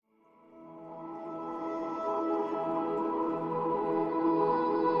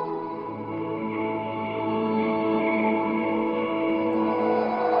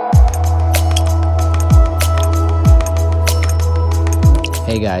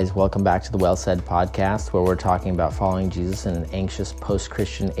guys, welcome back to the Well Said podcast, where we're talking about following Jesus in an anxious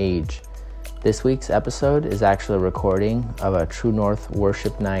post-Christian age. This week's episode is actually a recording of a True North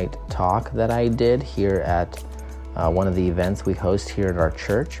Worship Night talk that I did here at one of the events we host here at our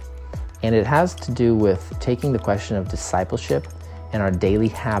church. And it has to do with taking the question of discipleship and our daily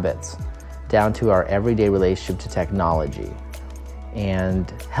habits down to our everyday relationship to technology, and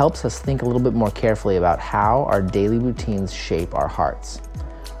helps us think a little bit more carefully about how our daily routines shape our hearts.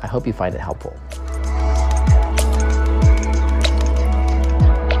 I hope you find it helpful.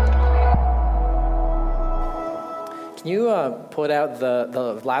 Can you put out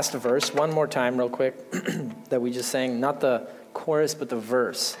the last verse one more time real quick that we just sang? Not the chorus, but the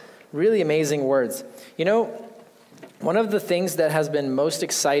verse. Really amazing words. You know, one of the things that has been most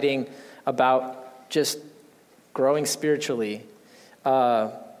exciting about just growing spiritually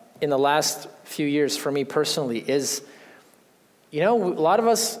in the last few years for me personally is, you know, a lot of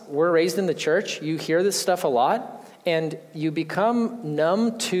us were raised in the church. You hear this stuff a lot, and you become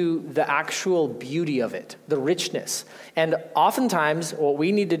numb to the actual beauty of it, the richness. And oftentimes, what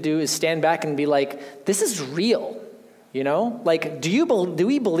we need to do is stand back and be like, this is real. You know, like, do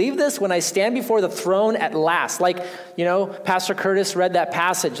we believe this when I stand before the throne at last? Like, you know, Pastor Curtis read that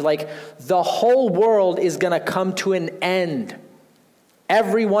passage, like, the whole world is going to come to an end.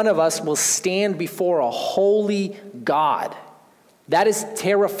 Every one of us will stand before a holy God. That is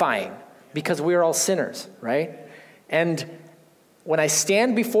terrifying because we are all sinners, right? And when I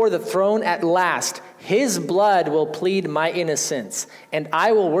stand before the throne at last, his blood will plead my innocence, and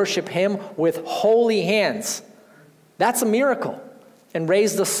I will worship him with holy hands. That's a miracle. And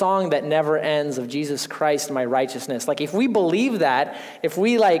raise the song that never ends of Jesus Christ, my righteousness. Like, if we believe that, if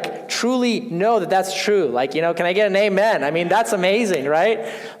we like truly know that that's true, like, you know, can I get an amen? I mean, that's amazing,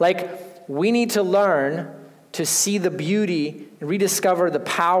 right? Like, we need to learn to see the beauty, rediscover the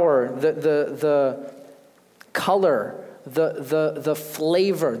power, the color, the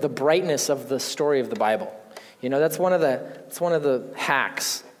flavor, the brightness of the story of the Bible. You know, that's one of the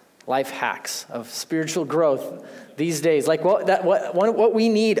hacks, life hacks of spiritual growth these days. Like, what we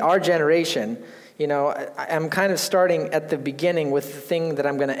need, our generation, you know, I'm kind of starting at the beginning with the thing that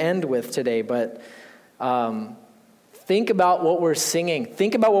I'm going to end with today, but think about what we're singing.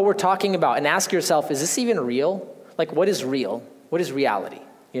 Think about what we're talking about and ask yourself, is this even real? Like, what is real? What is reality,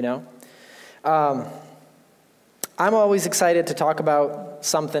 you know? I'm always excited to talk about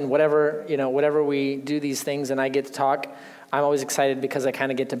something, whatever we do these things and I get to talk. I'm always excited because I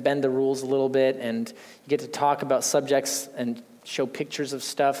kind of get to bend the rules a little bit, and you get to talk about subjects and show pictures of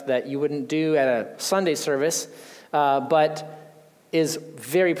stuff that you wouldn't do at a Sunday service, but is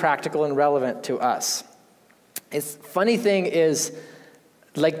very practical and relevant to us. It's funny thing is,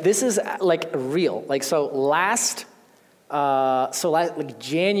 like, this is like real. Like, last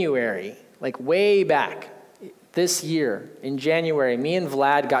January, like way back, this year, in January, me and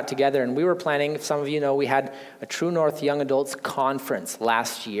Vlad got together and we were planning, if some of you know, we had a True North Young Adults Conference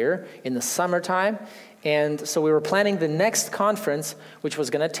last year in the summertime. And so we were planning the next conference, which was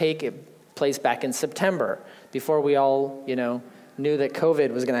going to take place back in September, before we all, you know, knew that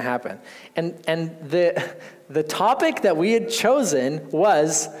COVID was going to happen. And the topic that we had chosen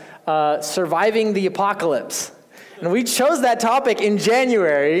was surviving the apocalypse. And we chose that topic in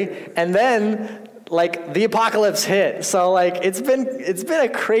January, and then like the apocalypse hit. So like it's been a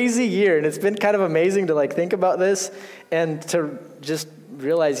crazy year, and it's been kind of amazing to like think about this and to just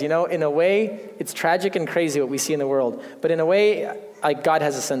realize, you know, in a way it's tragic and crazy what we see in the world, but in a way like God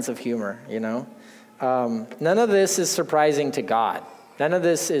has a sense of humor, you know. None of this is surprising to God. None of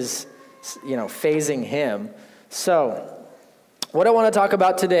this is, you know, phasing him. So what I want to talk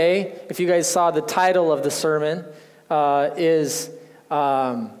about today, if you guys saw the title of the sermon, is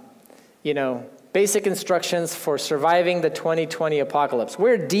you know, basic instructions for surviving the 2020 apocalypse.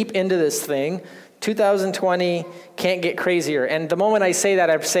 We're deep into this thing. 2020 can't get crazier. And the moment I say that,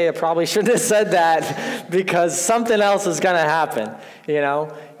 I say I probably shouldn't have said that because something else is going to happen. You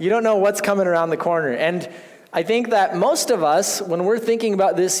know, you don't know what's coming around the corner. And I think that most of us, when we're thinking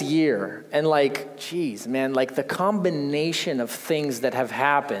about this year and like, geez, man, like the combination of things that have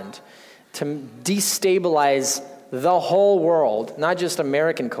happened to destabilize the whole world, not just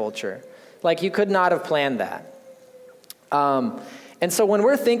American culture, like you could not have planned that. And so when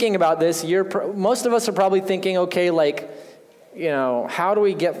we're thinking about this year, most of us are probably thinking, okay, like, you know, how do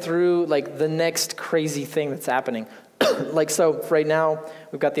we get through like the next crazy thing that's happening? Like, so right now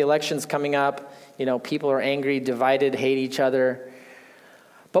we've got the elections coming up, you know, people are angry, divided, hate each other.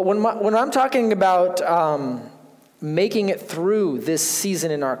 But when I'm talking about making it through this season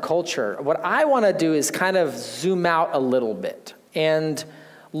in our culture, what I want to do is kind of zoom out a little bit. And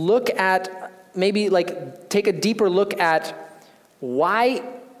look at, maybe like take a deeper look at why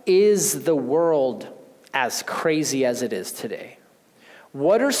is the world as crazy as it is today?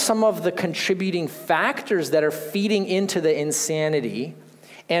 What are some of the contributing factors that are feeding into the insanity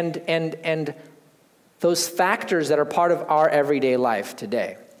and those factors that are part of our everyday life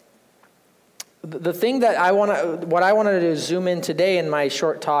today? The thing that what I wanted to zoom in today in my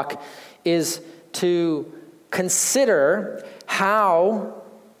short talk is to consider how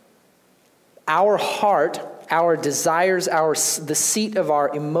our heart, our desires, the seat of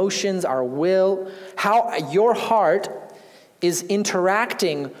our emotions, our will, how your heart is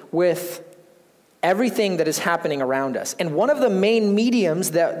interacting with everything that is happening around us. And one of the main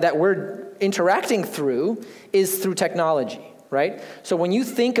mediums that we're interacting through is through technology, right? So when you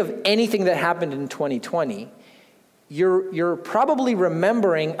think of anything that happened in 2020, you're probably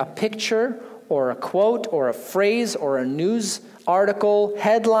remembering a picture or a quote or a phrase or a news article,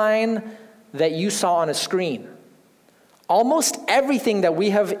 headline that you saw on a screen. Almost everything that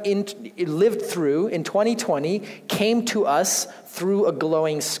we have lived through in 2020 came to us through a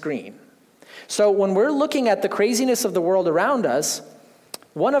glowing screen. So when we're looking at the craziness of the world around us,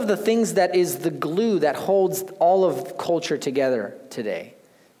 one of the things that is the glue that holds all of culture together today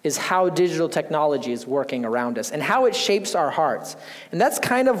is how digital technology is working around us and how it shapes our hearts. And that's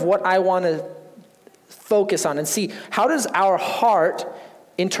kind of what I want to focus on and see. How does our heart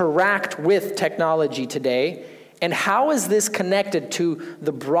interact with technology today? And how is this connected to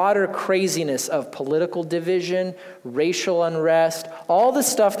the broader craziness of political division, racial unrest, all the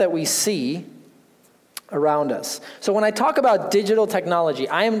stuff that we see around us? So when I talk about digital technology,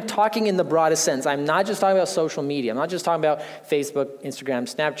 I am talking in the broadest sense. I'm not just talking about social media. I'm not just talking about Facebook, Instagram,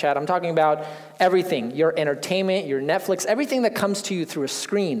 Snapchat. I'm talking about everything, your entertainment, your Netflix, everything that comes to you through a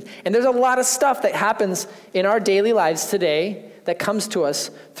screen. And there's a lot of stuff that happens in our daily lives today that comes to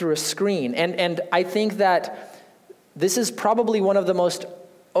us through a screen. And I think that this is probably one of the most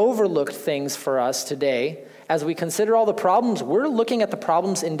overlooked things for us today. As we consider all the problems, we're looking at the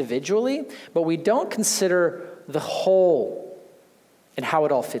problems individually, but we don't consider the whole and how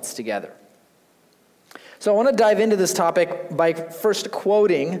it all fits together. So I want to dive into this topic by first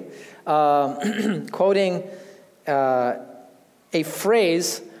quoting a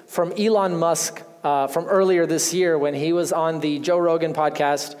phrase from Elon Musk from earlier this year when he was on the Joe Rogan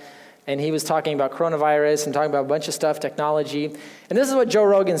podcast. And he was talking about coronavirus and talking about a bunch of stuff, technology. And this is what Joe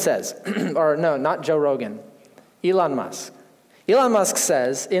Rogan says. Or no, not Joe Rogan. Elon Musk. Elon Musk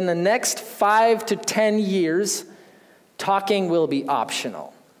says, in the next 5 to 10 years, talking will be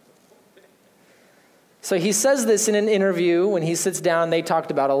optional. So he says this in an interview. When he sits down, they talked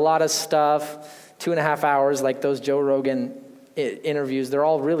about a lot of stuff, 2.5 hours, like those Joe Rogan interviews. They're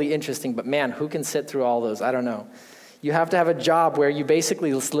all really interesting, but man, who can sit through all those? I don't know. You have to have a job where you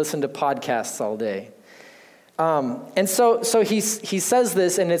basically listen to podcasts all day. And so he says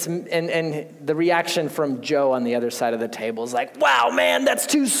this, and the reaction from Joe on the other side of the table is like, wow, man, that's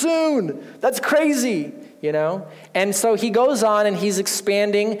too soon. That's crazy, you know? And so he goes on and he's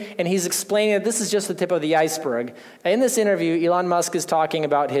expanding and he's explaining that this is just the tip of the iceberg. In this interview, Elon Musk is talking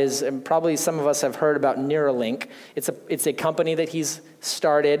about and probably some of us have heard about Neuralink. It's a company that he's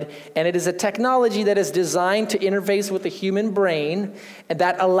started, and it is a technology that is designed to interface with the human brain and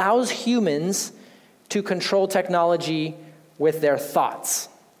that allows humans to control technology with their thoughts.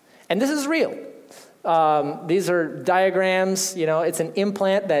 And this is real. These are diagrams, you know, it's an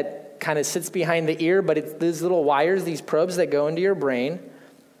implant that kind of sits behind the ear, but it's these little wires, these probes that go into your brain.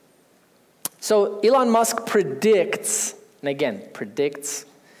 So Elon Musk predicts, and again, predicts,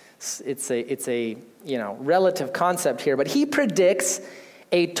 it's a relative concept here, but he predicts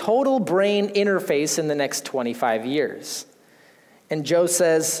a total brain interface in the next 25 years. And Joe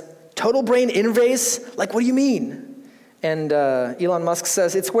says, total brain interface? Like, what do you mean? And Elon Musk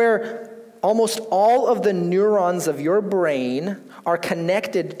says, it's where almost all of the neurons of your brain are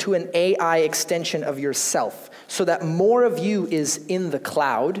connected to an AI extension of yourself, so that more of you is in the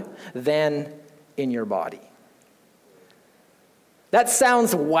cloud than in your body. That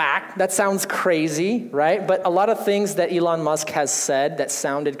sounds whack, that sounds crazy, right? But a lot of things that Elon Musk has said that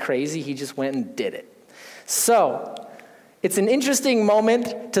sounded crazy, he just went and did it. So, it's an interesting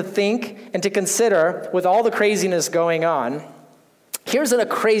moment to think and to consider with all the craziness going on. Here's a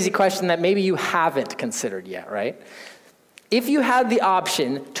crazy question that maybe you haven't considered yet, right? If you had the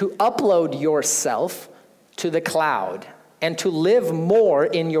option to upload yourself to the cloud and to live more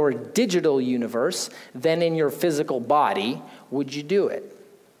in your digital universe than in your physical body, would you do it?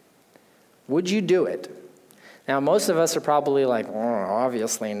 Would you do it? Now, most of us are probably like,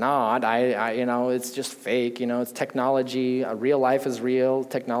 obviously not. It's just fake. It's technology. Real life is real.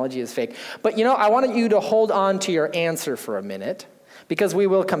 Technology is fake. But, I wanted you to hold on to your answer for a minute, because we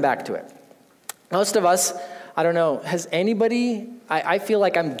will come back to it. Most of us, I don't know, has anybody, I feel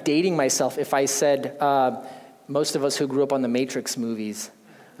like I'm dating myself if I said most of us who grew up on the Matrix movies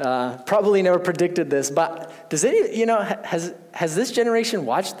probably never predicted this, but does has this generation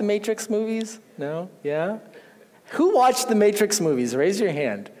watched the Matrix movies? No? Yeah? Who watched the Matrix movies? Raise your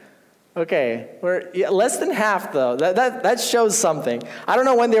hand. Okay, we're less than half though. That shows something. I don't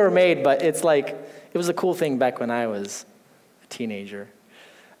know when they were made, but it's like, it was a cool thing back when I was a teenager.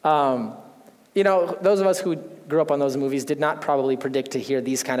 Those of us who grew up on those movies did not probably predict to hear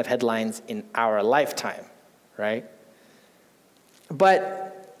these kind of headlines in our lifetime, right?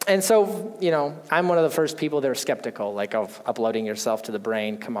 And so, I'm one of the first people that are skeptical, like of uploading yourself to the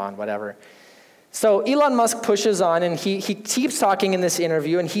brain, come on, whatever. So Elon Musk pushes on, and he keeps talking in this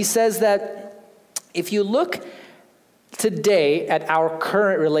interview, and he says that if you look today at our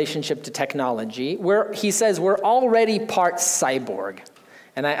current relationship to technology, he says we're already part cyborg.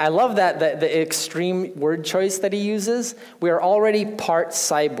 And I love the extreme word choice that he uses. We are already part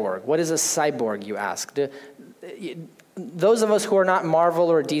cyborg. What is a cyborg, you ask? Those of us who are not Marvel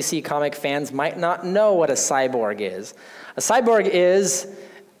or DC comic fans might not know what a cyborg is. A cyborg is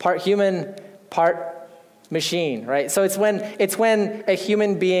part human, part machine, right? So it's when a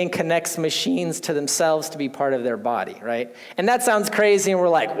human being connects machines to themselves to be part of their body, right? And that sounds crazy, and we're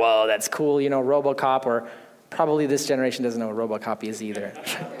like, whoa, that's cool, RoboCop, or probably this generation doesn't know what RoboCop is either.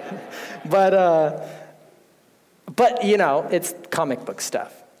 But it's comic book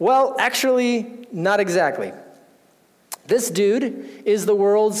stuff. Well, actually, not exactly. This dude is the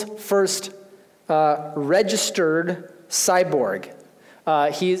world's first registered cyborg.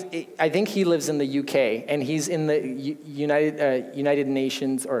 I think he lives in the UK, and he's in the United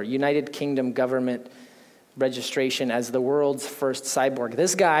Nations or United Kingdom government registration as the world's first cyborg.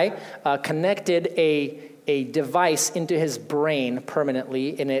 This guy connected a device into his brain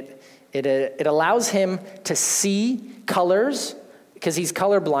permanently, and it allows him to see colors because he's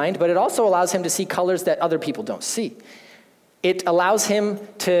colorblind, but it also allows him to see colors that other people don't see. It allows him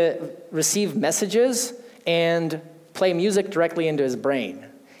to receive messages and play music directly into his brain.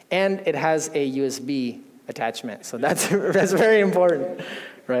 And it has a USB attachment, so that's very important,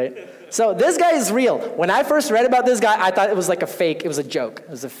 right? So this guy is real. When I first read about this guy, I thought it was like it was a joke. It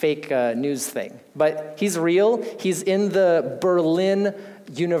was a fake news thing. But he's real. He's in the Berlin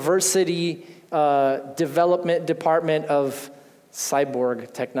University Development Department of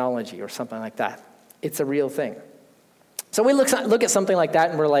Cyborg Technology or something like that. It's a real thing. So we look at something like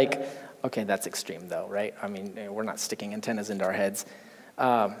that and we're like, okay, that's extreme though, right? I mean, we're not sticking antennas into our heads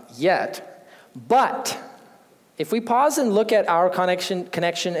yet. But if we pause and look at our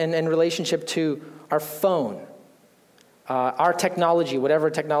connection and relationship to our phone, our technology, whatever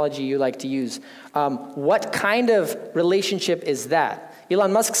technology you like to use, what kind of relationship is that?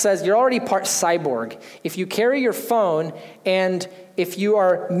 Elon Musk says you're already part cyborg. If you carry your phone and if you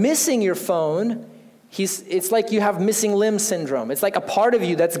are missing your phone, it's like you have missing limb syndrome. It's like a part of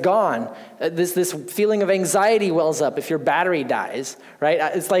you that's gone. This feeling of anxiety wells up if your battery dies, right?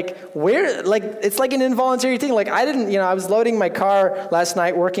 It's like it's like an involuntary thing. Like I was loading my car last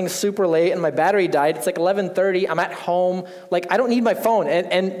night, working super late, and my battery died. It's like 11:30. I'm at home. Like I don't need my phone,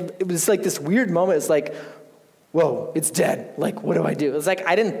 and it was like this weird moment. It's like, whoa, it's dead. Like what do I do? It's like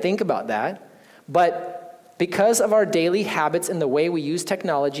I didn't think about that, but because of our daily habits and the way we use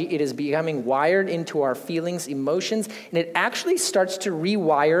technology, it is becoming wired into our feelings, emotions, and it actually starts to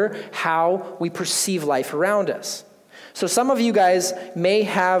rewire how we perceive life around us. So some of you guys may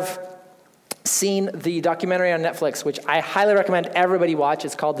have seen the documentary on Netflix, which I highly recommend everybody watch.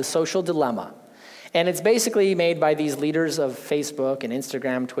 It's called The Social Dilemma. And it's basically made by these leaders of Facebook and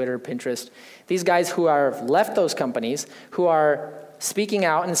Instagram, Twitter, Pinterest, these guys who have left those companies, who are speaking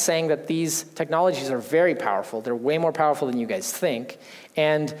out and saying that these technologies are very powerful. They're way more powerful than you guys think.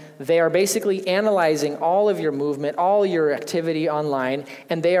 And they are basically analyzing all of your movement, all your activity online,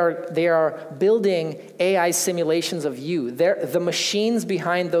 and they are building AI simulations of you. The machines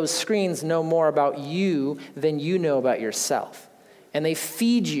behind those screens know more about you than you know about yourself. And they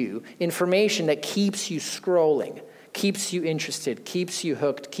feed you information that keeps you scrolling, keeps you interested, keeps you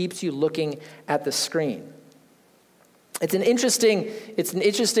hooked, keeps you looking at the screen. It's an interesting,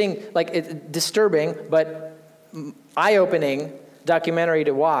 disturbing, but eye-opening documentary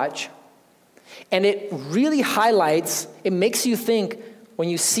to watch. And it really highlights, it makes you think when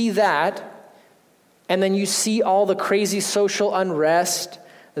you see that, and then you see all the crazy social unrest,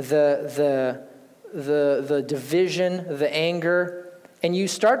 the the division, the anger, and you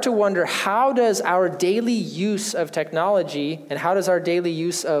start to wonder, how does our daily use of technology and how does our daily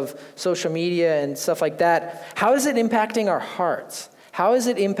use of social media and stuff like that, how is it impacting our hearts? How is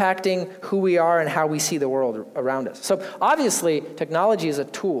it impacting who we are and how we see the world around us? So obviously, technology is a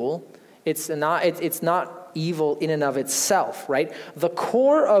tool. It's not evil in and of itself, right? The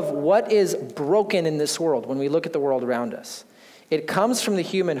core of what is broken in this world, when we look at the world around us, it comes from the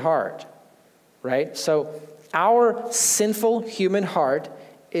human heart, right? So our sinful human heart,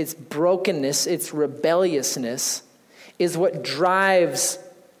 its brokenness, its rebelliousness, is what drives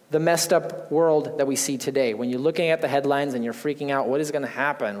the messed up world that we see today. When you're looking at the headlines and you're freaking out, what is going to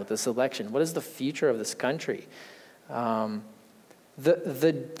happen with this election? What is the future of this country?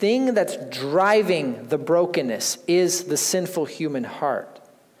 The thing that's driving the brokenness is the sinful human heart.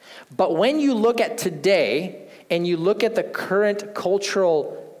 But when you look at today and you look at the current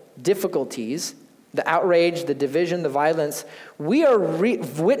cultural difficulties, the outrage, the division, the violence, we are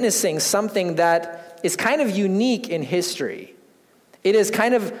witnessing something that is kind of unique in history. It is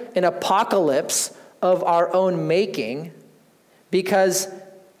kind of an apocalypse of our own making, because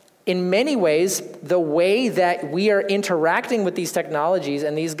in many ways, the way that we are interacting with these technologies,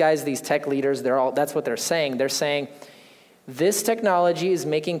 and these guys, these tech leaders, that's what they're saying. They're saying, this technology is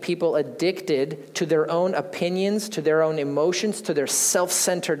making people addicted to their own opinions, to their own emotions, to their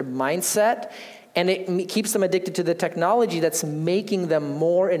self-centered mindset, and it keeps them addicted to the technology that's making them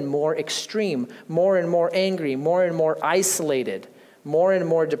more and more extreme, more and more angry, more and more isolated, more and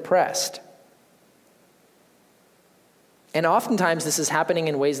more depressed. And oftentimes this is happening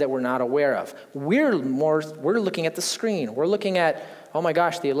in ways that we're not aware of. We're looking at the screen. We're looking at, oh my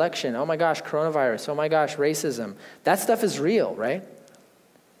gosh, the election. Oh my gosh, coronavirus. Oh my gosh, racism. That stuff is real, right?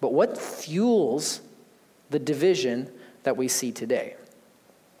 But what fuels the division that we see today?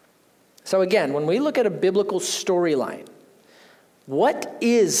 So again, when we look at a biblical storyline, what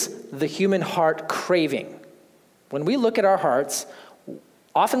is the human heart craving? When we look at our hearts,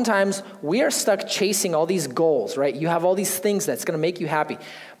 oftentimes we are stuck chasing all these goals, right? You have all these things that's going to make you happy.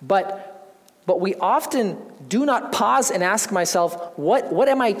 But we often do not pause and ask myself, what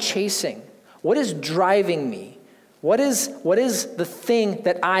am I chasing? What is driving me? What is the thing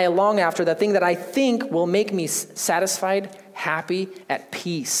that I long after, the thing that I think will make me satisfied, happy, at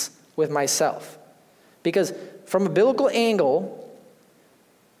peace with myself? Because from a biblical angle,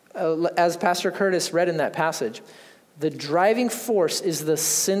 as Pastor Curtis read in that passage, the driving force is the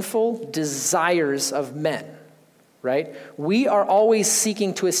sinful desires of men, right? We are always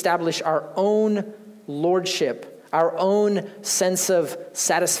seeking to establish our own lordship, our own sense of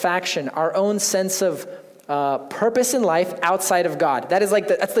satisfaction, our own sense of purpose in life outside of God.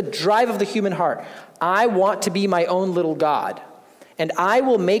 That's the drive of the human heart. I want to be my own little God, and I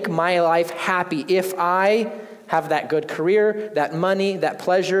will make my life happy if I have that good career, that money, that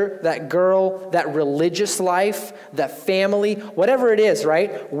pleasure, that girl, that religious life, that family, whatever it is,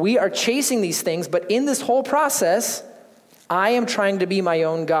 right? We are chasing these things, but in this whole process, I am trying to be my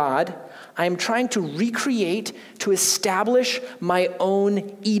own God. I am trying to recreate, to establish my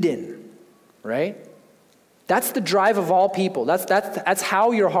own Eden, right? That's the drive of all people. That's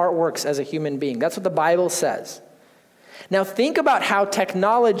how your heart works as a human being. That's what the Bible says. Now think about how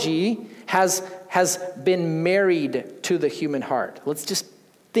technology has been married to the human heart. Let's just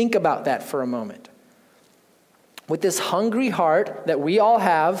think about that for a moment. With this hungry heart that we all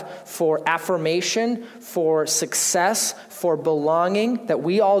have for affirmation, for success, for belonging, that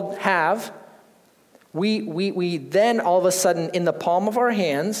we all have, we then all of a sudden in the palm of our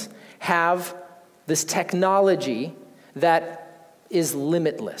hands have this technology that is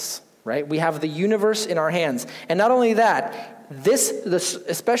limitless. Right? We have the universe in our hands. And not only that,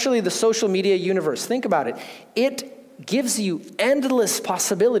 especially the social media universe, think about it. It gives you endless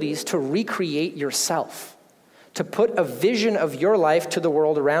possibilities to recreate yourself, to put a vision of your life to the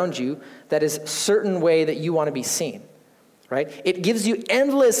world around you that is a certain way that you want to be seen. Right? It gives you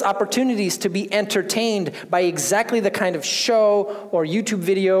endless opportunities to be entertained by exactly the kind of show or YouTube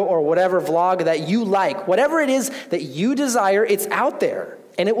video or whatever vlog that you like. Whatever it is that you desire, it's out there.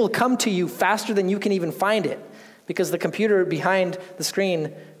 And it will come to you faster than you can even find it, because the computer behind the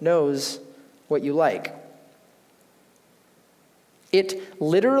screen knows what you like.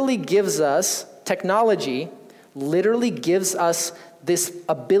 Technology literally gives us this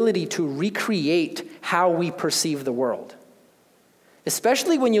ability to recreate how we perceive the world.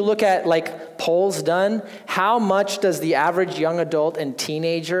 Especially when you look at like polls done, how much does the average young adult and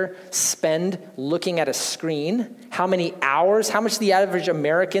teenager spend looking at a screen? How many hours? How much the average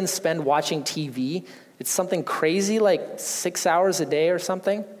American spend watching TV? It's something crazy like 6 hours a day or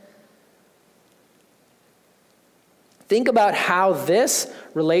something. Think about how this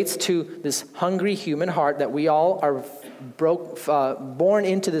relates to this hungry human heart that we all are born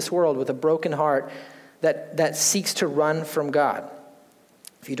into this world with a broken heart that seeks to run from God.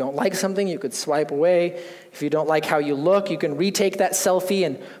 If you don't like something, you could swipe away. If you don't like how you look, you can retake that selfie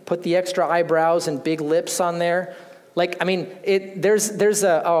and put the extra eyebrows and big lips on there. There's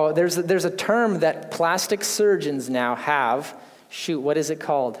a term that plastic surgeons now have. Shoot, what is it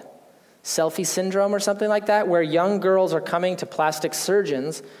called? Selfie syndrome or something like that, where young girls are coming to plastic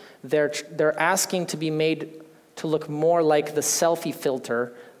surgeons. They're asking to be made to look more like the selfie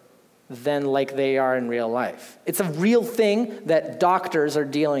filter than like they are in real life. It's a real thing that doctors are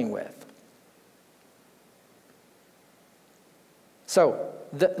dealing with. So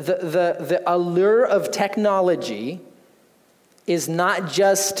the allure of technology is not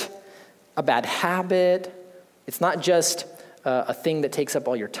just a bad habit. It's not just a thing that takes up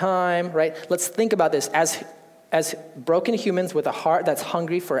all your time, right? Let's think about this. As broken humans with a heart that's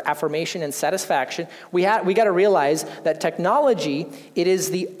hungry for affirmation and satisfaction, we got to realize that technology, it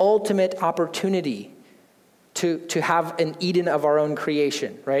is the ultimate opportunity to have an Eden of our own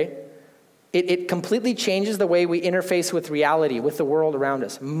creation, right? It completely changes the way we interface with reality, with the world around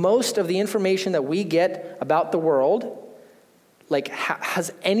us. Most of the information that we get about the world, like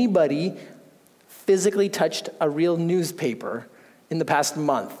has anybody physically touched a real newspaper in the past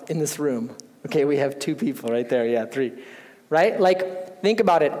month in this room? Okay, we have 2 people right there. Yeah, 3. Right? Like, think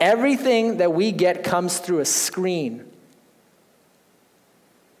about it. Everything that we get comes through a screen.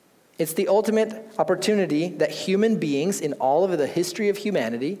 It's the ultimate opportunity that human beings in all of the history of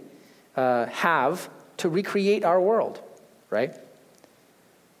humanity have to recreate our world, right?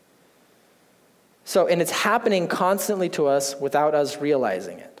 So, and it's happening constantly to us without us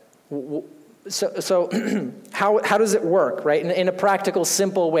realizing it. So how does it work, right? In a practical,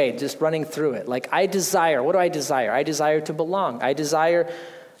 simple way, just running through it. Like, what do I desire? I desire to belong. I desire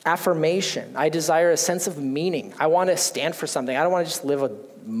affirmation. I desire a sense of meaning. I want to stand for something. I don't want to just live a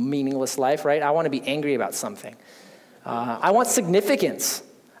meaningless life, right? I want to be angry about something. I want significance.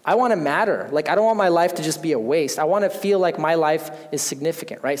 I want to matter. Like, I don't want my life to just be a waste. I want to feel like my life is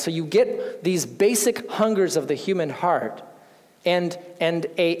significant, right? So you get these basic hungers of the human heart, and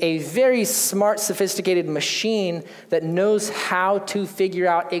a very smart, sophisticated machine that knows how to figure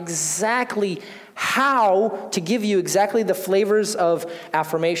out exactly how to give you exactly the flavors of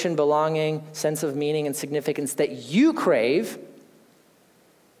affirmation, belonging, sense of meaning, and significance that you crave.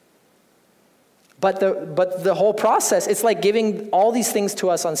 But the whole process, it's like giving all these things to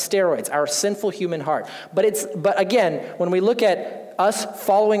us on steroids, our sinful human heart. But again, when we look at us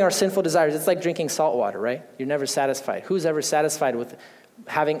following our sinful desires, it's like drinking salt water, right? You're never satisfied. Who's ever satisfied with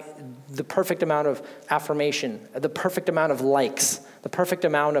having the perfect amount of affirmation, the perfect amount of likes, the perfect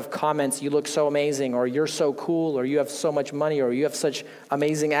amount of comments, you look so amazing, or you're so cool, or you have so much money, or you have such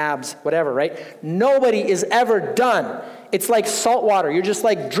amazing abs, whatever, right? Nobody is ever done. It's like salt water. You're just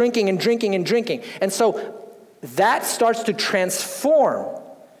like drinking and drinking and drinking. And so that starts to transform.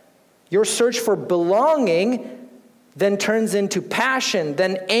 Your search for belonging then turns into passion,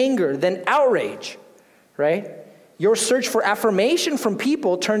 then anger, then outrage, right? Your search for affirmation from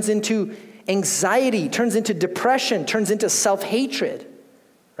people turns into anxiety, turns into depression, turns into self-hatred,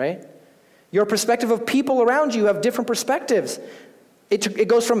 right? Your perspective of people around you have different perspectives. It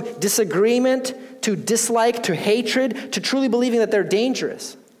goes from disagreement to dislike to hatred to truly believing that they're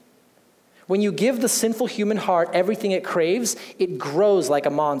dangerous. When you give the sinful human heart everything it craves, it grows like a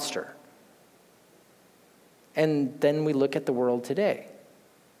monster. And then we look at the world today.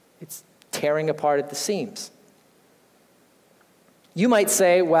 It's tearing apart at the seams. You might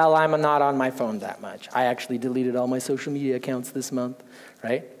say, well, I'm not on my phone that much. I actually deleted all my social media accounts this month,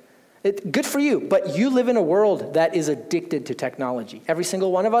 right? Good for you, but you live in a world that is addicted to technology. Every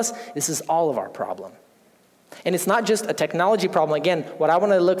single one of us, this is all of our problem. And it's not just a technology problem. Again, what I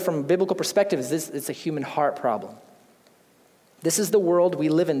want to look from a biblical perspective is this: it's a human heart problem. This is the world we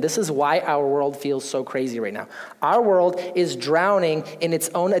live in. This is why our world feels so crazy right now. Our world is drowning in its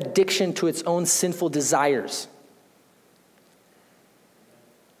own addiction to its own sinful desires.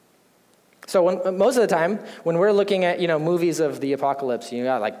 So most of the time, when we're looking at, movies of the apocalypse, you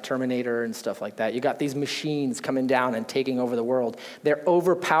got like Terminator and stuff like that. You got these machines coming down and taking over the world. They're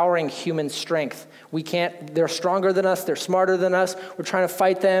overpowering human strength. They're stronger than us. They're smarter than us. We're trying to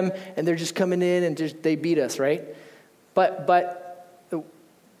fight them, and they're just coming in and they beat us, right? But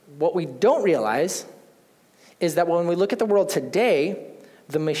what we don't realize is that when we look at the world today,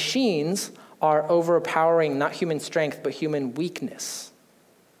 the machines are overpowering not human strength, but human weakness.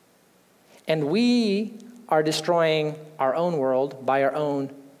 And we are destroying our own world by our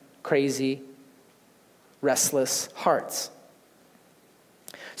own crazy restless hearts.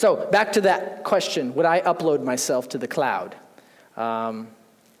 So back to that question, would I upload myself to the cloud?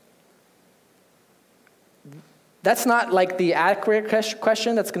 That's not like the accurate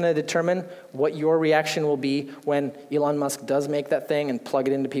question that's going to determine what your reaction will be when Elon Musk does make that thing and plug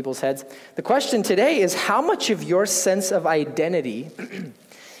it into people's heads. The question today is, how much of your sense of identity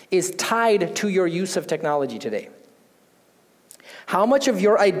is tied to your use of technology today? How much of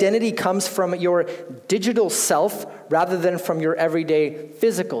your identity comes from your digital self rather than from your everyday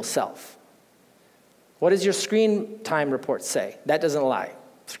physical self? What does your screen time report say? That doesn't lie.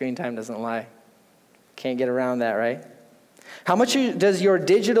 Screen time doesn't lie. Can't get around that, right? How much does your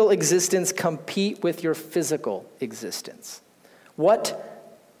digital existence compete with your physical existence? What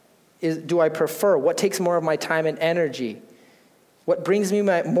do I prefer? What takes more of my time and energy? What brings me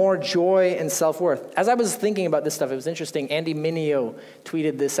more joy and self-worth? As I was thinking about this stuff, it was interesting. Andy Mineo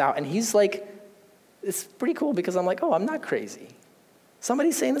tweeted this out, and he's like, it's pretty cool because I'm like, oh, I'm not crazy.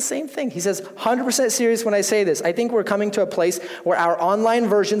 Somebody's saying the same thing. He says, 100% serious when I say this. I think we're coming to a place where our online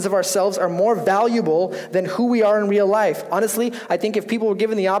versions of ourselves are more valuable than who we are in real life. Honestly, I think if people were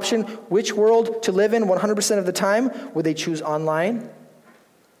given the option which world to live in 100% of the time, would they choose online?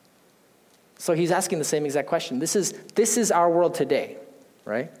 So he's asking the same exact question. This is our world today,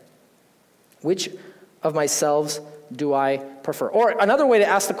 right? Which of myselves do I prefer? Or another way to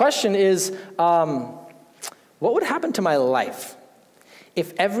ask the question is, what would happen to my life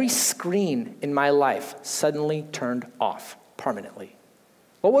if every screen in my life suddenly turned off permanently?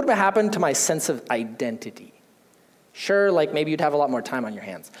 What would happen to my sense of identity? Sure, like maybe you'd have a lot more time on your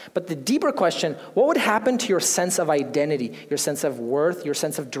hands. But the deeper question, what would happen to your sense of identity, your sense of worth, your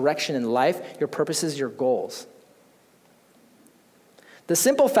sense of direction in life, your purposes, your goals? The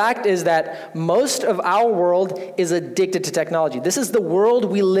simple fact is that most of our world is addicted to technology. This is the world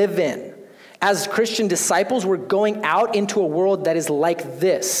we live in. As Christian disciples, we're going out into a world that is like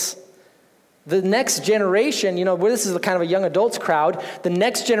this. The next generation, this is kind of a young adults crowd, the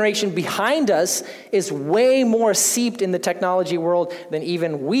next generation behind us is way more seeped in the technology world than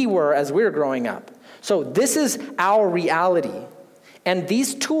even we were as we were growing up. So this is our reality. And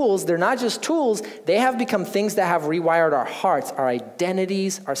these tools, they're not just tools, they have become things that have rewired our hearts, our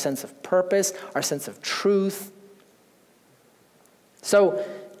identities, our sense of purpose, our sense of truth. So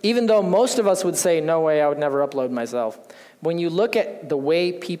even though most of us would say, no way, I would never upload myself, when you look at the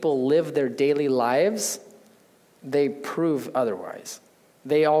way people live their daily lives, they prove otherwise.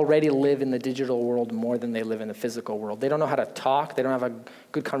 They already live in the digital world more than they live in the physical world. They don't know how to talk. They don't have a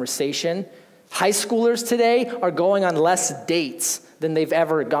good conversation. High schoolers today are going on less dates than they've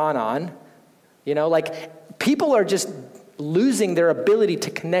ever gone on. People are just losing their ability to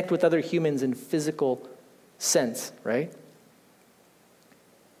connect with other humans in physical sense, right?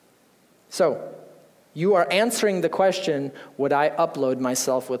 So, you are answering the question, would I upload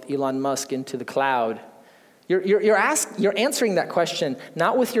myself with Elon Musk into the cloud? You're answering that question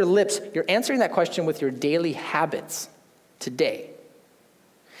not with your lips, you're answering that question with your daily habits today.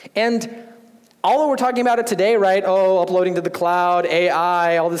 And although we're talking about it today, right? Oh, uploading to the cloud,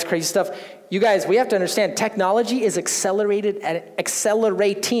 AI, all this crazy stuff. You guys, we have to understand technology is accelerating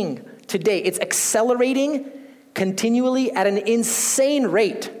today. It's accelerating continually at an insane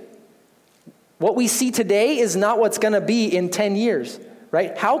rate. What we see today is not what's going to be in 10 years,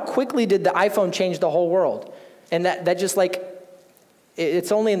 right? How quickly did the iPhone change the whole world? And that just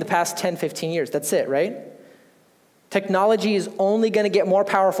it's only in the past 10, 15 years. That's it, right? Technology is only going to get more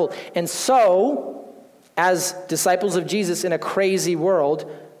powerful. And so, as disciples of Jesus in a crazy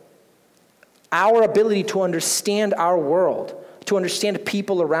world, our ability to understand our world, to understand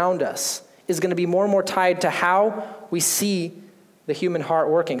people around us, is going to be more and more tied to how we see the human heart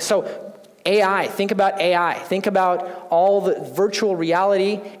working. So, AI, think about AI. Think about all the virtual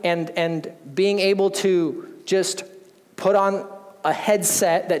reality and being able to just put on a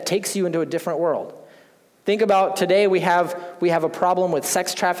headset that takes you into a different world. Think about today we have a problem with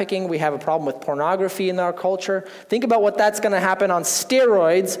sex trafficking. We have a problem with pornography in our culture. Think about what that's going to happen on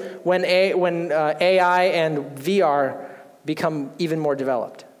steroids when AI and VR become even more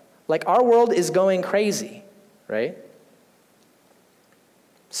developed. Our world is going crazy, right?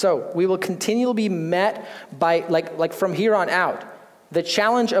 So we will continually be met by, from here on out, the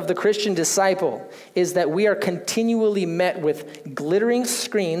challenge of the Christian disciple is that we are continually met with glittering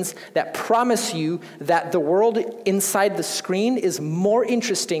screens that promise you that the world inside the screen is more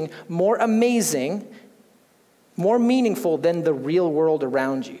interesting, more amazing, more meaningful than the real world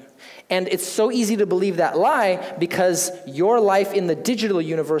around you. And it's so easy to believe that lie because your life in the digital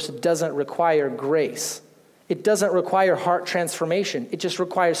universe doesn't require grace. It doesn't require heart transformation. It just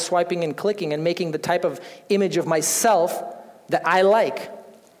requires swiping and clicking and making the type of image of myself that I like.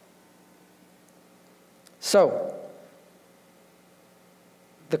 So,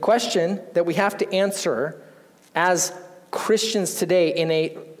 the question that we have to answer as Christians today in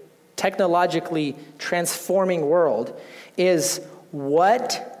a technologically transforming world is,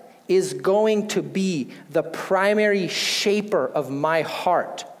 what is going to be the primary shaper of my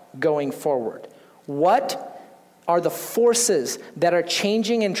heart going forward? What are the forces that are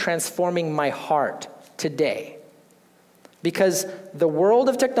changing and transforming my heart today? Because the world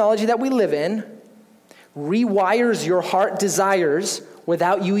of technology that we live in rewires your heart desires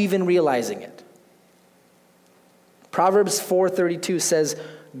without you even realizing it. Proverbs 4:32 says,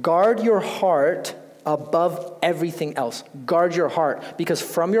 guard your heart above everything else. Guard your heart, because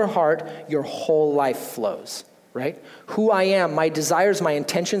from your heart, your whole life flows, right? Who I am, my desires, my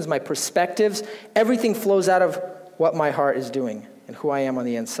intentions, my perspectives, everything flows out of what my heart is doing and who I am on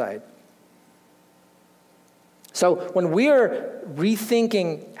the inside. So when we're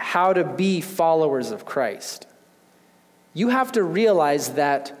rethinking how to be followers of Christ, you have to realize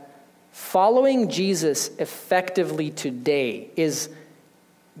that following Jesus effectively today is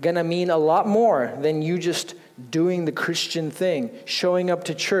going to mean a lot more than you just doing the Christian thing, showing up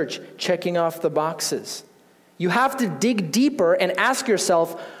to church, checking off the boxes. You have to dig deeper and ask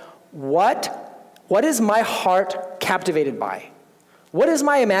yourself, what is my heart captivated by? What is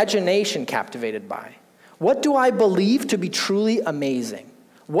my imagination captivated by? What do I believe to be truly amazing?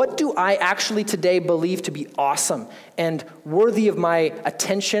 What do I actually today believe to be awesome and worthy of my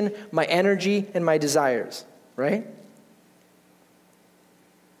attention, my energy, and my desires, right?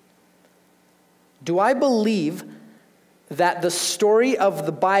 Do I believe that the story of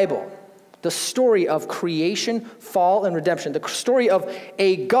the Bible, the story of creation, fall, and redemption, the story of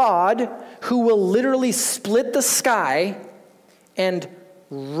a God who will literally split the sky and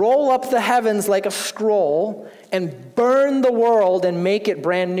roll up the heavens like a scroll and burn the world and make it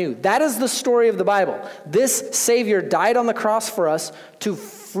brand new. That is the story of the Bible. This Savior died on the cross for us to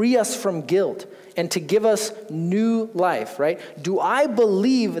free us from guilt and to give us new life, right? Do I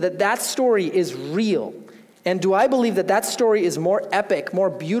believe that that story is real? And do I believe that that story is more epic, more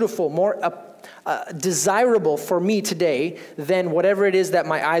beautiful, more desirable for me today than whatever it is that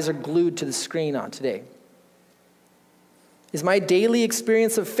my eyes are glued to the screen on today? Is my daily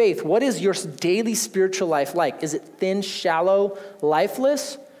experience of faith, what is your daily spiritual life like? Is it thin, shallow,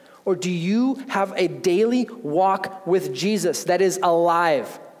 lifeless? Or do you have a daily walk with Jesus that is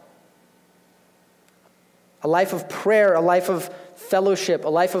alive? A life of prayer, a life of fellowship, a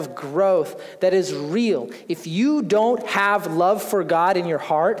life of growth that is real. If you don't have love for God in your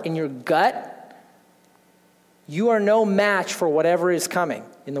heart, in your gut, you are no match for whatever is coming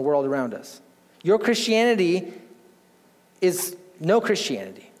in the world around us. Your Christianity is no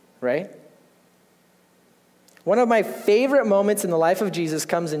Christianity, right? One of my favorite moments in the life of Jesus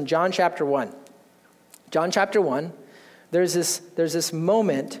comes in John chapter 1. John chapter 1, there's this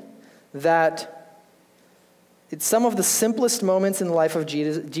moment that it's some of the simplest moments in the life of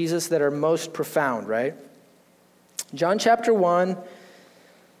Jesus that are most profound, right? John chapter 1,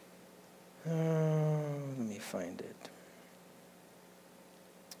 let me find it.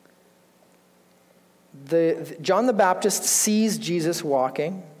 John the Baptist sees Jesus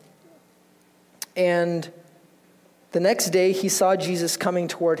walking, and the next day he saw Jesus coming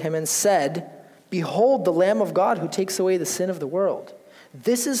toward him and said, "Behold, the Lamb of God who takes away the sin of the world.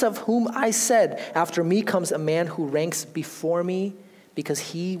 This is of whom I said, after me comes a man who ranks before me, because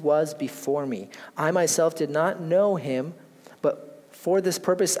he was before me. I myself did not know him, but for this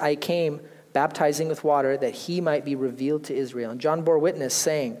purpose I came, baptizing with water, that he might be revealed to Israel." And John bore witness,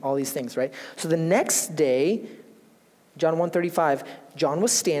 saying all these things, right? So the next day, John 1:35, John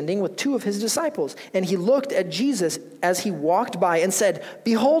was standing with two of his disciples, and he looked at Jesus as he walked by and said,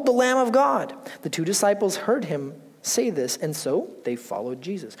 "Behold the Lamb of God." The two disciples heard him say this, and so they followed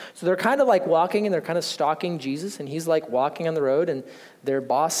Jesus. So they're kind of like walking and they're kind of stalking Jesus, and he's like walking on the road, and their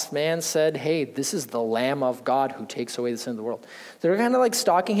boss man said, "Hey, this is the Lamb of God who takes away the sin of the world." They're kind of like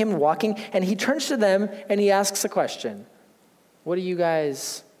stalking him, walking, and he turns to them and he asks a question. "What do you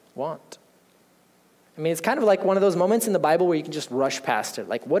guys want?" I mean, it's kind of like one of those moments in the Bible where you can just rush past it.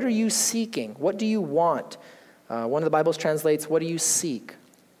 Like, what are you seeking? What do you want? One of the Bibles translates, "What do you seek?"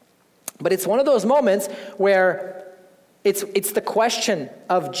 But it's one of those moments where it's the question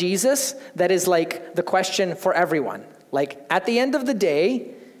of Jesus that is like the question for everyone. Like, at the end of the day,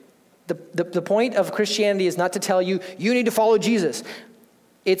 the point of Christianity is not to tell you, you need to follow Jesus.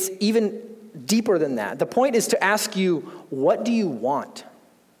 It's even deeper than that. The point is to ask you, what do you want?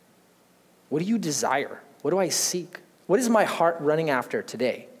 What do you desire? What do I seek? What is my heart running after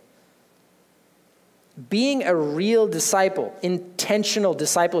today? Being a real disciple, intentional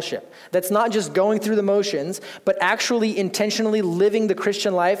discipleship, that's not just going through the motions, but actually intentionally living the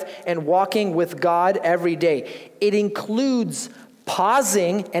Christian life and walking with God every day. It includes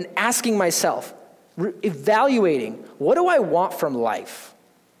pausing and asking myself, evaluating, what do I want from life?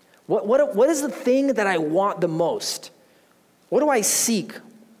 What is the thing that I want the most? What do I seek?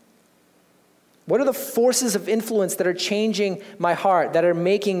 What are the forces of influence that are changing my heart, that are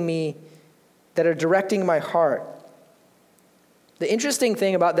directing my heart? The interesting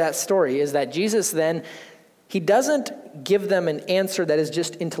thing about that story is that Jesus then, he doesn't give them an answer that is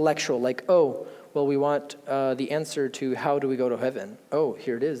just intellectual, like, oh, well, we want the answer to how do we go to heaven? Oh,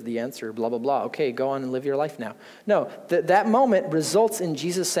 here it is, the answer, blah, blah, blah. Okay, go on and live your life now. No, that moment results in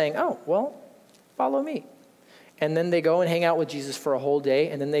Jesus saying, oh, well, follow me. And then they go and hang out with Jesus for a whole day,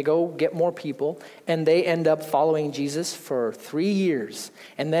 and then they go get more people, and they end up following Jesus for 3 years,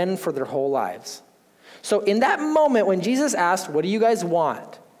 and then for their whole lives. So in that moment when Jesus asked, what do you guys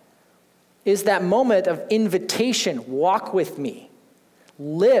want? Is that moment of invitation, walk with me.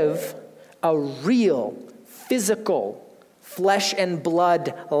 Live a real, physical, flesh and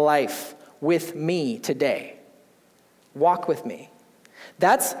blood life with me today. Walk with me.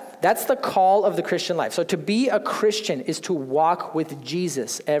 That's the call of the Christian life. So to be a Christian is to walk with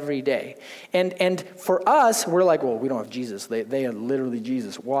Jesus every day. And for us, we're like, well, we don't have Jesus. They are literally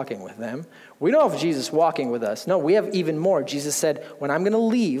Jesus walking with them. We don't have Jesus walking with us. No, we have even more. Jesus said, when I'm going to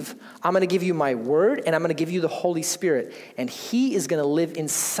leave, I'm going to give you my word, and I'm going to give you the Holy Spirit. And he is going to live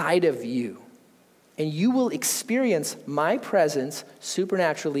inside of you. And you will experience my presence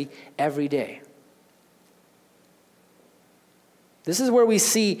supernaturally every day. This is where we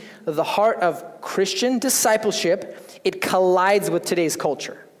see the heart of Christian discipleship. It collides with today's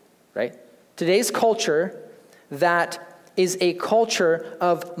culture, right? Today's culture that is a culture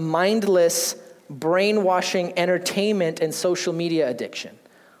of mindless, brainwashing entertainment and social media addiction.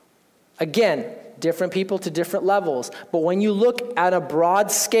 Again, different people to different levels. But when you look at a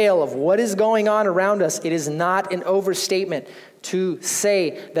broad scale of what is going on around us, it is not an overstatement to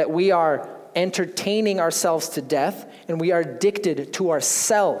say that we are entertaining ourselves to death, and we are addicted to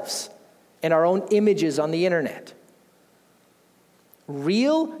ourselves and our own images on the internet.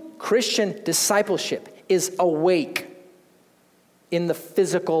 Real Christian discipleship is awake in the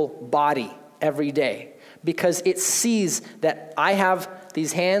physical body every day, because it sees that I have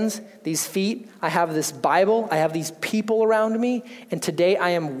these hands, these feet, I have this Bible, I have these people around me, and today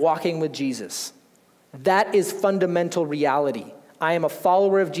I am walking with Jesus. That is fundamental reality. I am a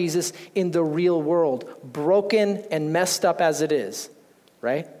follower of Jesus in the real world, broken and messed up as it is,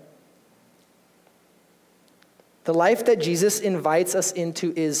 right? The life that Jesus invites us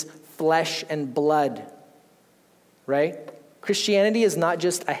into is flesh and blood, right? Christianity is not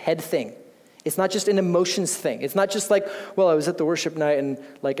just a head thing. It's not just an emotions thing. It's not just like, well, I was at the worship night and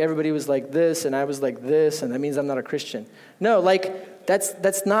like everybody was like this and I was like this and that means I'm not a Christian. No, like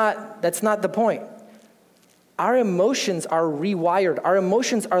that's not the point. Our emotions are rewired. Our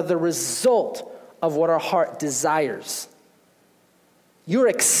emotions are the result of what our heart desires. You're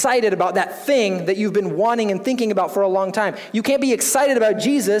excited about that thing that you've been wanting and thinking about for a long time. You can't be excited about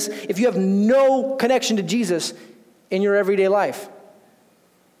Jesus if you have no connection to Jesus in your everyday life.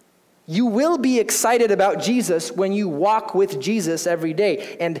 You will be excited about Jesus when you walk with Jesus every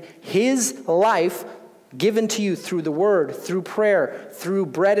day, and his life given to you through the word, through prayer, through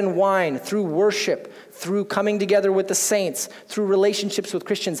bread and wine, through worship, through coming together with the saints, through relationships with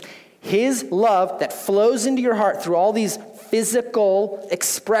Christians. His love that flows into your heart through all these physical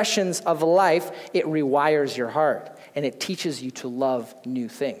expressions of life, it rewires your heart and it teaches you to love new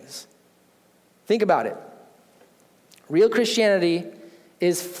things. Think about it. Real Christianity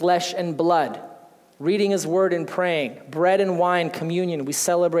is flesh and blood. Reading his word and praying. Bread and wine, communion. We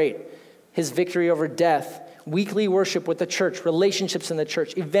celebrate his victory over death. Weekly worship with the church. Relationships in the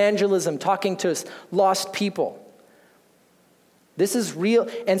church. Evangelism, talking to lost people. This is real.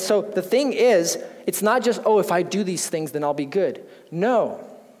 And so the thing is, it's not just, oh, if I do these things, then I'll be good. No.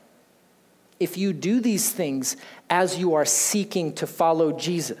 If you do these things as you are seeking to follow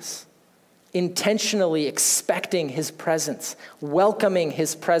Jesus, intentionally expecting his presence, welcoming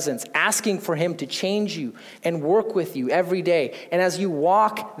his presence, asking for him to change you and work with you every day. And as you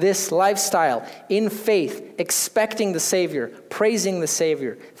walk this lifestyle in faith, expecting the Savior, praising the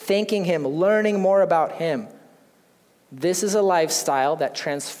Savior, thanking him, learning more about him, this is a lifestyle that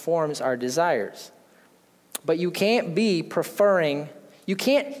transforms our desires. But you can't be preferring, you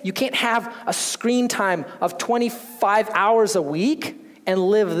can't have a screen time of 25 hours a week and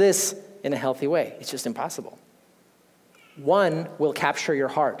live this in a healthy way. It's just impossible. One will capture your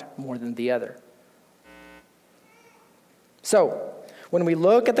heart more than the other. So, when we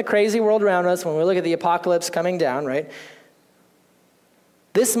look at the crazy world around us, when we look at the apocalypse coming down, right?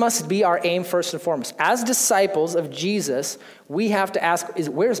 This must be our aim first and foremost. As disciples of Jesus, we have to ask,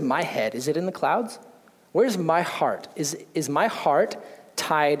 where's my head? Is it in the clouds? Where's my heart? Is my heart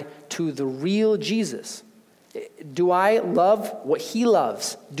tied to the real Jesus? Do I love what he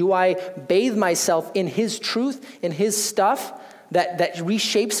loves? Do I bathe myself in his truth, in his stuff that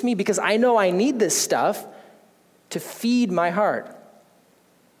reshapes me? Because I know I need this stuff to feed my heart.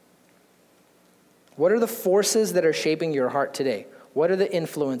 What are the forces that are shaping your heart today? What are the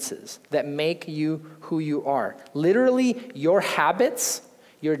influences that make you who you are? Literally, your habits,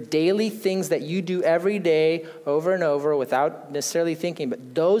 your daily things that you do every day over and over without necessarily thinking,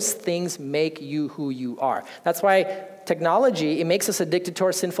 but those things make you who you are. That's why technology, it makes us addicted to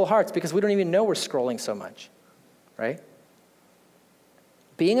our sinful hearts because we don't even know we're scrolling so much, right?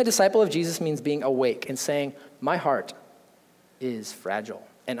 Being a disciple of Jesus means being awake and saying, my heart is fragile,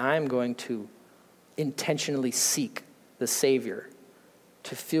 and I'm going to intentionally seek the Savior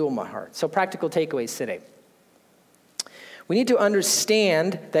to fuel my heart. So practical takeaways today. We need to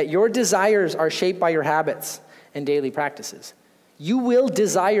understand that your desires are shaped by your habits and daily practices. You will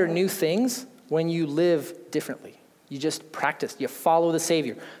desire new things when you live differently. You just practice. You follow the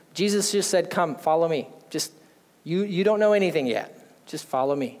Savior. Jesus just said, come, follow me. You don't know anything yet. Just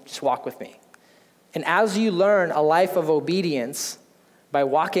follow me. Just walk with me. And as you learn a life of obedience by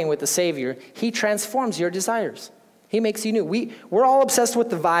walking with the Savior, he transforms your desires. He makes you new. We're all obsessed with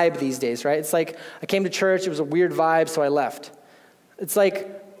the vibe these days, right? It's like, I came to church, it was a weird vibe, so I left. It's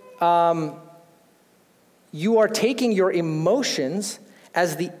like you are taking your emotions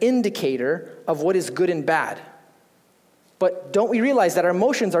as the indicator of what is good and bad. But don't we realize that our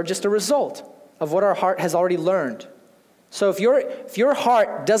emotions are just a result of what our heart has already learned? So if your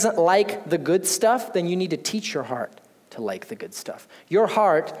heart doesn't like the good stuff, then you need to teach your heart to like the good stuff. Your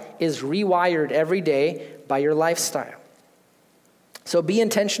heart is rewired every day by your lifestyle. So be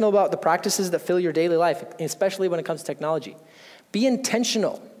intentional about the practices that fill your daily life, especially when it comes to technology. Be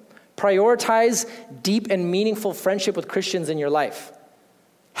intentional. Prioritize deep and meaningful friendship with Christians in your life.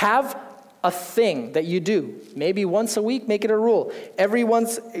 Have a thing that you do. Maybe once a week, make it a rule.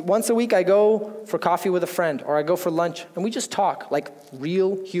 Once a week, I go for coffee with a friend, or I go for lunch, and we just talk like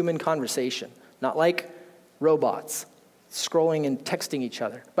real human conversation, not like robots scrolling and texting each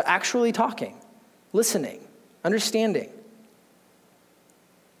other, but actually talking, listening, understanding.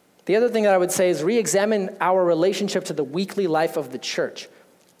 The other thing that I would say is re-examine our relationship to the weekly life of the church.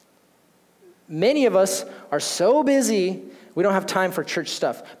 Many of us are so busy, we don't have time for church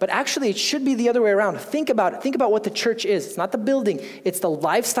stuff. But actually, it should be the other way around. Think about it. Think about what the church is. It's not the building. It's the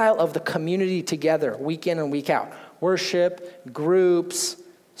lifestyle of the community together, week in and week out. Worship, groups,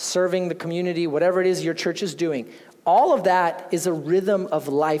 serving the community, whatever it is your church is doing. All of that is a rhythm of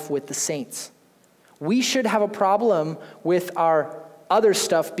life with the saints. We should have a problem with our other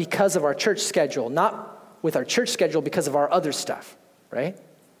stuff because of our church schedule, not with our church schedule because of our other stuff, right?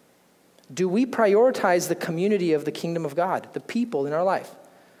 Do we prioritize the community of the kingdom of God, the people in our life?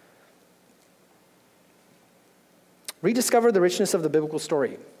 Rediscover the richness of the biblical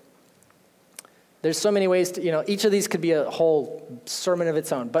story. There's so many ways to, each of these could be a whole sermon of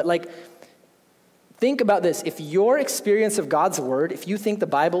its own. But think about this. If your experience of God's word, if you think the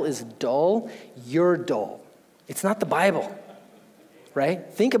Bible is dull, you're dull. It's not the Bible, right?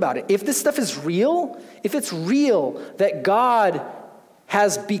 Think about it. If this stuff is real, if it's real that God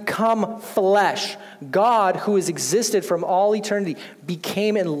has become flesh, God, who has existed from all eternity,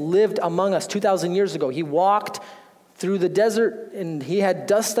 became and lived among us 2,000 years ago. He walked through the desert and he had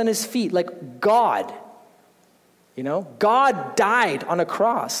dust on his feet, like God. God died on a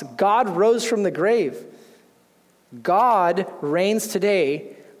cross. God rose from the grave. God reigns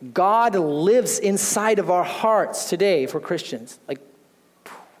today. God lives inside of our hearts today for Christians.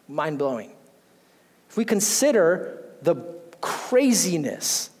 Mind-blowing. If we consider the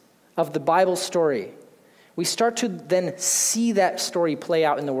craziness of the Bible story, we start to then see that story play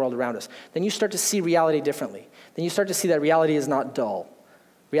out in the world around us. Then you start to see reality differently. Then you start to see that reality is not dull.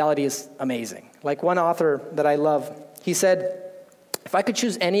 Reality is amazing. Like one author that I love, he said, if I could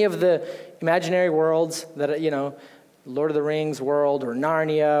choose any of the imaginary worlds that, Lord of the Rings world or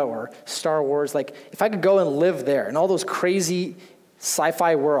Narnia or Star Wars, if I could go and live there in all those crazy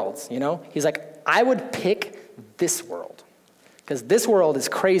sci-fi worlds, he's like, I would pick this world. Because this world is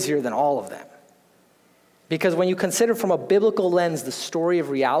crazier than all of them. Because when you consider from a biblical lens the story of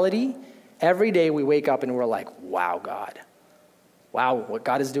reality, every day we wake up and we're like, wow, God, Wow, what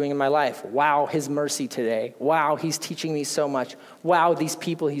God is doing in my life. Wow, his mercy today. Wow, he's teaching me so much. Wow, these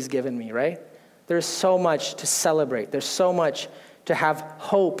people he's given me, right? There's so much to celebrate. There's so much to have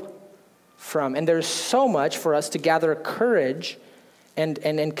hope from. And there's so much for us to gather courage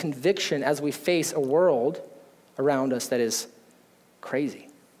and conviction as we face a world around us that is crazy,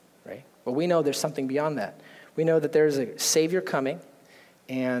 right? But we know there's something beyond that. We know that there's a Savior coming,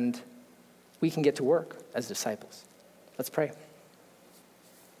 and we can get to work as disciples. Let's pray.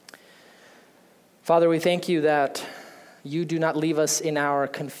 Father, we thank you that you do not leave us in our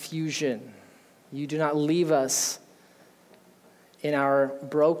confusion. You do not leave us in our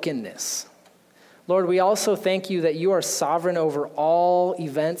brokenness. Lord, we also thank you that you are sovereign over all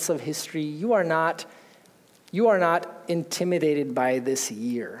events of history. You are not intimidated by this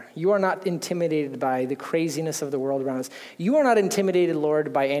year. You are not intimidated by the craziness of the world around us. You are not intimidated,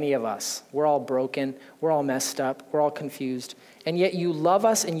 Lord, by any of us. We're all broken. We're all messed up. We're all confused. And yet you love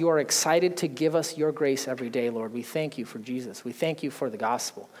us and you are excited to give us your grace every day, Lord. We thank you for Jesus. We thank you for the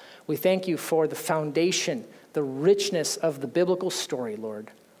gospel. We thank you for the foundation, the richness of the biblical story,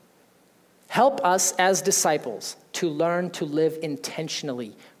 Lord. Help us as disciples to learn to live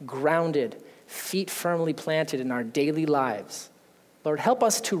intentionally, grounded, feet firmly planted in our daily lives. Lord, help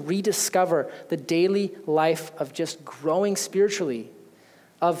us to rediscover the daily life of just growing spiritually,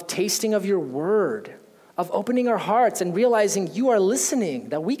 of tasting of your word, of opening our hearts and realizing you are listening,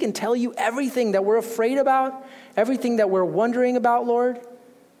 that we can tell you everything that we're afraid about, everything that we're wondering about, Lord.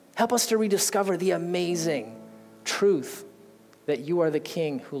 Help us to rediscover the amazing truth that you are the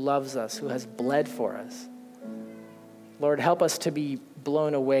King who loves us, who has bled for us. Lord, help us to be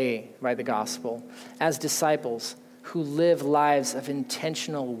blown away by the gospel as disciples who live lives of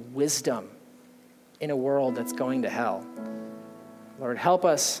intentional wisdom in a world that's going to hell. Lord, help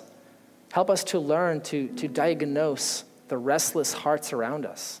us to learn to diagnose the restless hearts around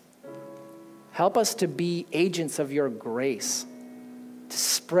us. Help us to be agents of your grace, to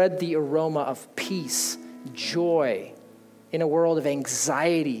spread the aroma of peace, joy in a world of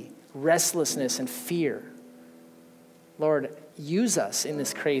anxiety, restlessness, and fear. Lord, use us in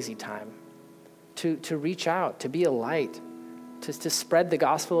this crazy time to reach out, to be a light, to spread the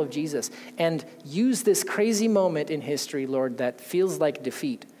gospel of Jesus, and use this crazy moment in history, Lord, that feels like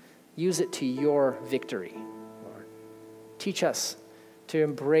defeat. Use it to your victory, Lord. Teach us to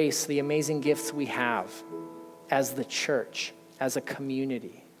embrace the amazing gifts we have as the church, as a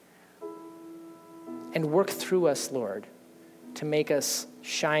community. And work through us, Lord, to make us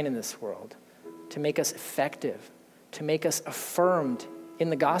shine in this world, to make us effective, to make us affirmed in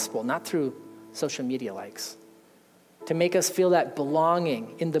the gospel, not through social media likes, to make us feel that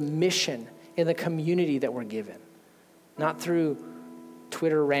belonging in the mission, in the community that we're given, not through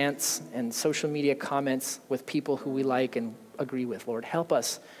Twitter rants and social media comments with people who we like and agree with. Lord, help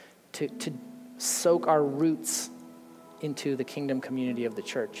us to soak our roots into the kingdom community of the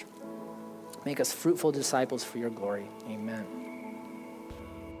church. Make us fruitful disciples for your glory. Amen.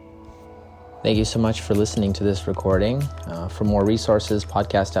 Thank you so much for listening to this recording. For more resources,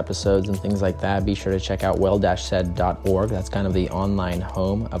 podcast episodes, and things like that, be sure to check out well-said.org. That's kind of the online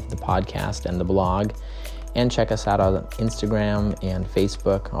home of the podcast and the blog. And check us out on Instagram and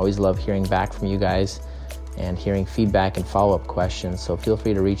Facebook. I always love hearing back from you guys and hearing feedback and follow-up questions. So feel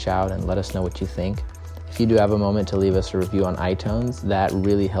free to reach out and let us know what you think. If you do have a moment to leave us a review on iTunes, that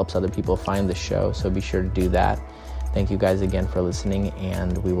really helps other people find the show. So be sure to do that. Thank you guys again for listening,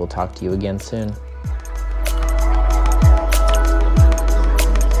 and we will talk to you again soon.